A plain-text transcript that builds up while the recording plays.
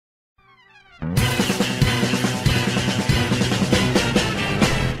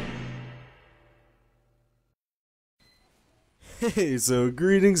Hey, so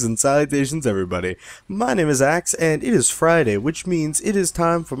greetings and salutations everybody. My name is Axe and it is Friday, which means it is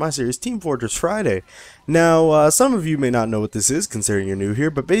time for my series Team Fortress Friday. Now, some of you may not know what this is considering you're new here,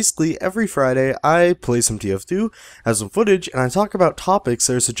 but basically every Friday I play some TF2, have some footage, and I talk about topics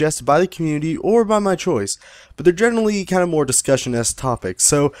that are suggested by the community or by my choice, but they're generally kind of more discussion-esque topics.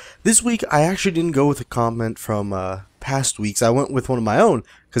 So this week I actually didn't go with a comment from past weeks. I went with one of my own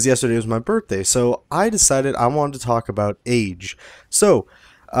because yesterday was my birthday, so I decided I wanted to talk about age. So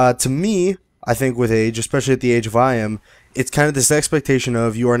to me, I think with age, especially at the age of I am, it's kind of this expectation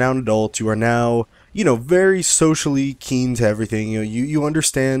of you are now an adult, you are now, very socially keen to everything, you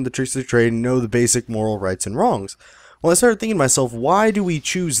understand the tricks of the trade and know the basic moral rights and wrongs. Well, I started thinking to myself, why do we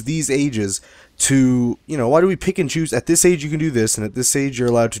choose these ages to, why do we pick and choose at this age you can do this and at this age you're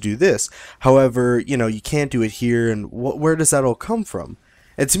allowed to do this? However, you can't do it here, and where does that all come from?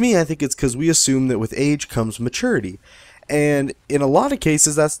 And to me, I think it's because we assume that with age comes maturity. And in a lot of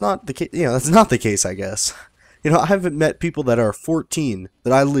cases, that's not the case, that's not the case, I guess. I haven't met people that are 14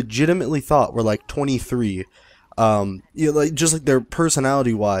 that I legitimately thought were like 23. Just like their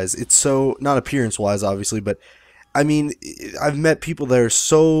personality-wise, it's so, not appearance-wise, obviously, but I mean, I've met people that are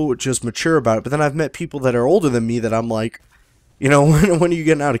so just mature about it, but then I've met people that are older than me that I'm like, when are you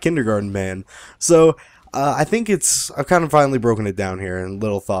getting out of kindergarten, man? So, I think I've kind of finally broken it down here in a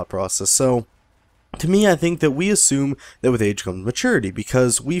little thought process. So, to me, I think that we assume that with age comes maturity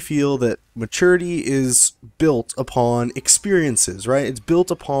because we feel that maturity is built upon experiences, right? It's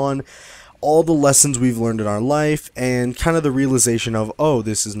built upon all the lessons we've learned in our life and kind of the realization of, oh,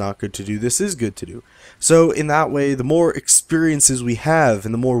 this is not good to do, this is good to do. So in that way, the more experiences we have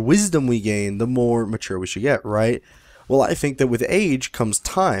and the more wisdom we gain, the more mature we should get, right? Well, I think that with age comes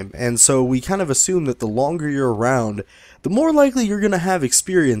time, and so we kind of assume that the longer you're around, the more likely you're going to have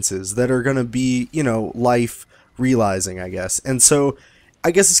experiences that are going to be, life realizing, I guess. And so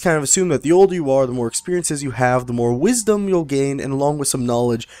I guess it's kind of assumed that the older you are, the more experiences you have, the more wisdom you'll gain, and along with some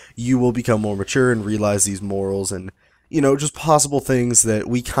knowledge, you will become more mature and realize these morals and, just possible things that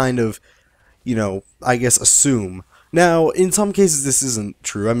we kind of, I guess assume. Now, in some cases this isn't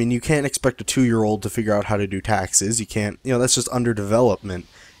true. I mean, you can't expect a 2-year-old to figure out how to do taxes. You can't, that's just underdevelopment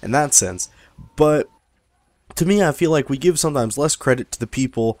in that sense. But to me, I feel like we give sometimes less credit to the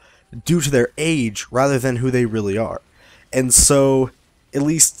people due to their age rather than who they really are. And so, at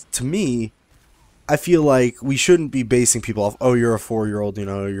least to me, I feel like we shouldn't be basing people off, oh, you're a 4-year-old,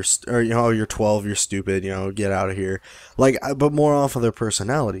 you're 12, you're stupid, get out of here. But more off of their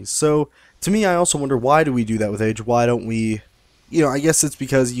personalities. So, to me, I also wonder, why do we do that with age? Why don't we, I guess it's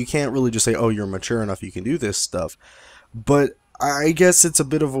because you can't really just say, oh, you're mature enough, you can do this stuff. But I guess it's a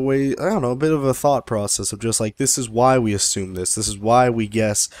bit of a way, I don't know, a bit of a thought process of just like, this is why we assume this. This is why we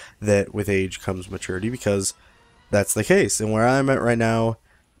guess that with age comes maturity, because that's the case. And where I'm at right now,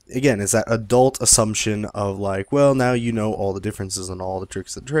 again, is that adult assumption of like, well, now you know all the differences and all the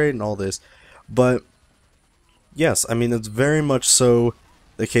tricks of the trade and all this. But yes, I mean, it's very much so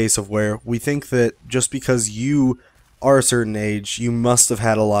the case of where we think that just because you are a certain age, you must have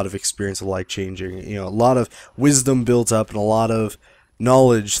had a lot of experience of life changing, a lot of wisdom built up and a lot of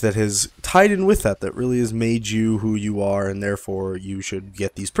knowledge that has tied in with that really has made you who you are, and therefore you should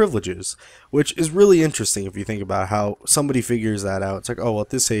get these privileges, which is really interesting if you think about how somebody figures that out. It's like, oh, well,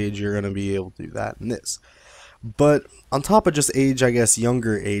 at this age you're going to be able to do that and this. But on top of just age, I guess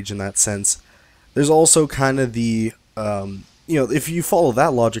younger age in that sense, there's also kind of the if you follow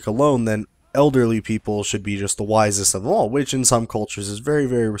that logic alone, then elderly people should be just the wisest of all, which in some cultures is very,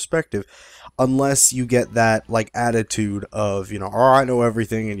 very respective, unless you get that, attitude of, oh, I know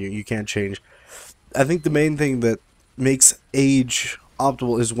everything and you can't change. I think the main thing that makes age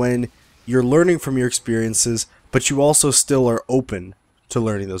optimal is when you're learning from your experiences, but you also still are open to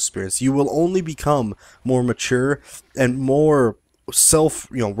learning those experiences. You will only become more mature and more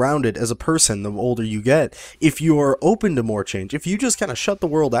rounded as a person the older you get if you are open to more change. If you just kind of shut the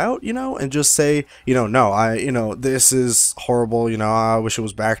world out, and just say, no, this is horrible, I wish it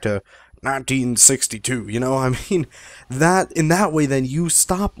was back to 1962, I mean, that in that way, then you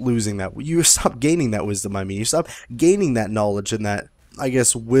stop losing that, you stop gaining that wisdom, you stop gaining that knowledge and that, I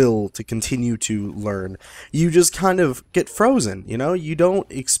guess, will to continue to learn. You just kind of get frozen, you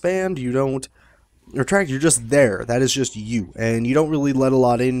don't expand, you don't retract, you're just there. That is just you, and you don't really let a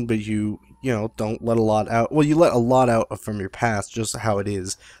lot in, but you don't let a lot out. Well, you let a lot out from your past, just how it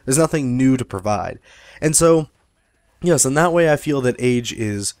is. There's nothing new to provide. And so, yes, in that way I feel that age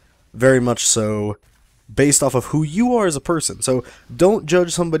is very much so based off of who you are as a person. So don't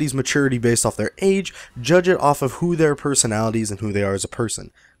judge somebody's maturity based off their age, judge it off of who their personality is and who they are as a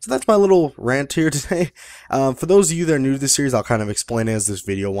person. So that's my little rant here today. For those of you that are new to this series, I'll kind of explain it as this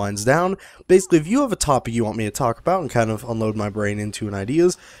video winds down. Basically, if you have a topic you want me to talk about and kind of unload my brain into an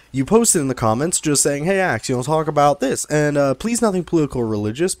ideas, you post it in the comments just saying, hey Axe, talk about this. And please nothing political or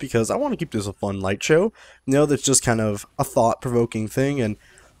religious, because I want to keep this a fun light show. That's just kind of a thought-provoking thing, and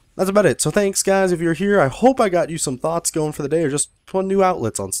that's about it. So thanks guys if you're here. I hope I got you some thoughts going for the day, or just fun new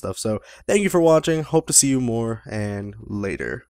outlets on stuff. So thank you for watching. Hope to see you more, and later.